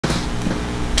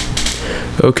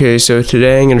Okay, so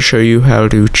today I'm going to show you how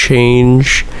to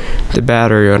change the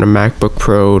battery on a MacBook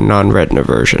Pro Non-Retina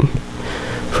version.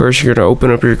 First, you're going to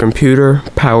open up your computer,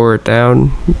 power it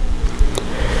down,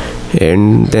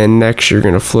 and then next you're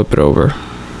going to flip it over.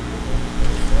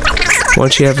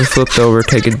 Once you have it flipped over,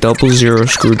 take a 00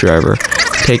 screwdriver,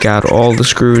 take out all the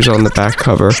screws on the back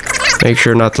cover, make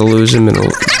sure not to lose them, and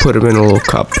put them in a little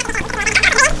cup.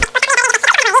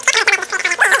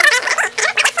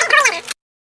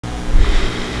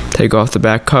 Take off the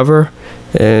back cover,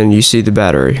 and you see the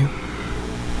battery.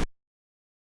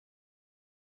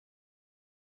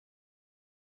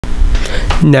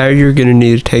 Now you're going to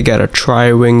need to take out a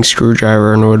tri-wing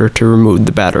screwdriver in order to remove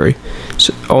the battery.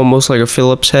 It's almost like a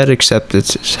Phillips head, except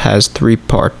it has 3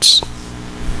 parts.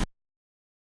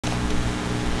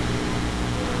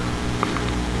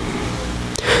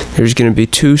 There's going to be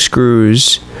 2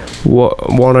 screws,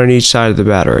 one on each side of the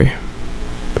battery.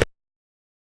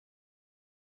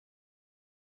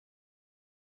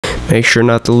 Make sure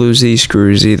not to lose these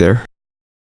screws either.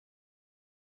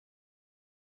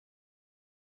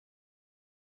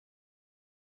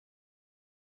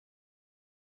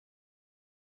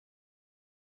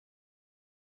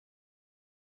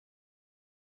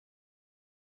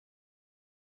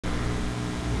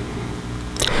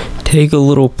 Take a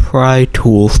little pry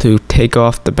tool to take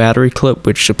off the battery clip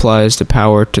which supplies the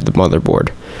power to the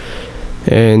motherboard,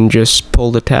 and just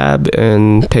pull the tab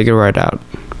and take it right out.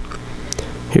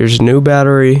 Here's a new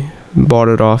battery, bought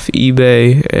it off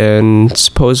eBay and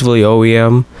supposedly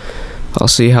OEM. I'll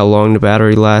see how long the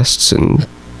battery lasts and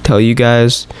tell you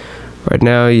guys. Right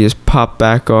now you just pop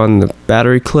back on the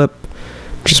battery clip,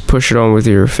 just push it on with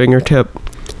your fingertip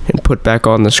and put back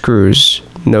on the screws,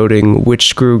 noting which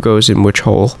screw goes in which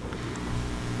hole.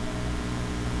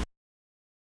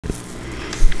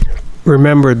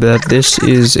 Remember that this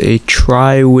is a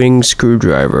tri-wing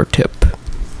screwdriver tip.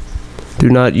 Do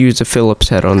not use a Phillips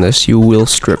head on this, you will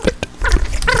strip it.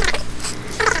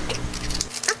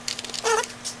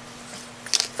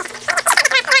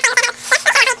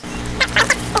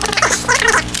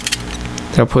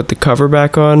 Now put the cover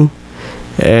back on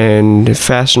and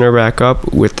fasten her back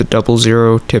up with the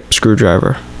 00 tip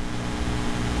screwdriver.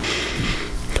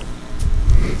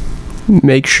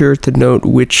 Make sure to note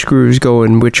which screws go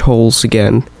in which holes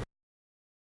again.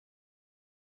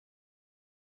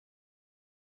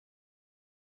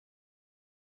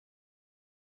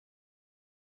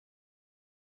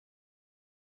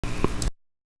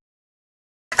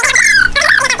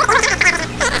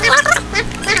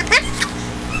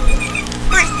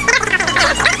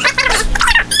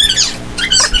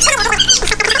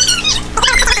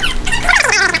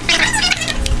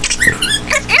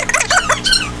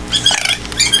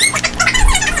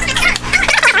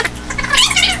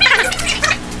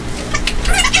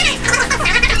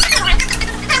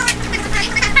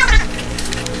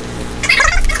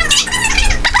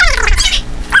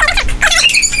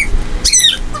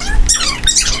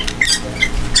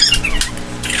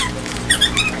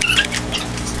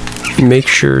 Make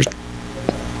sure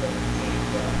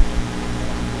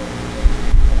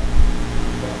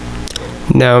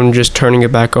now I'm just turning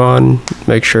it back on,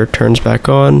 make sure it turns back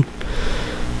on,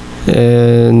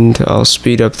 and I'll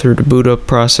speed up through the boot up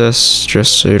process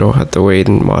just so you don't have to wait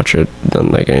and watch it.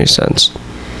 Doesn't make any sense.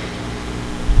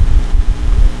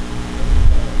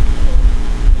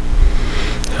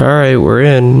 Alright, we're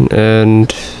in and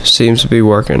seems to be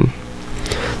working.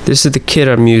 This is the kit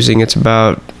I'm using. It's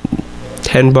about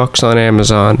 $10 on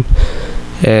Amazon,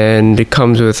 and it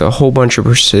comes with a whole bunch of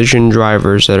precision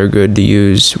drivers that are good to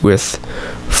use with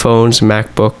phones,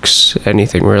 MacBooks,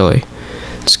 anything really.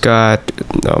 It's got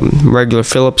regular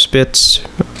Phillips bits,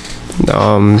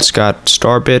 it's got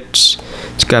star bits,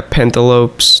 it's got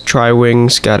pentalopes,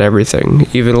 tri-wings, got everything,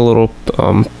 even a little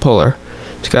puller.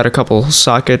 It's got a couple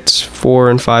sockets, 4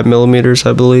 and 5 millimeters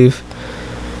I believe,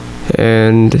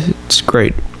 and it's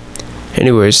great.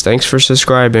 Anyways, thanks for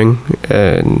subscribing,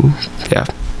 and yeah.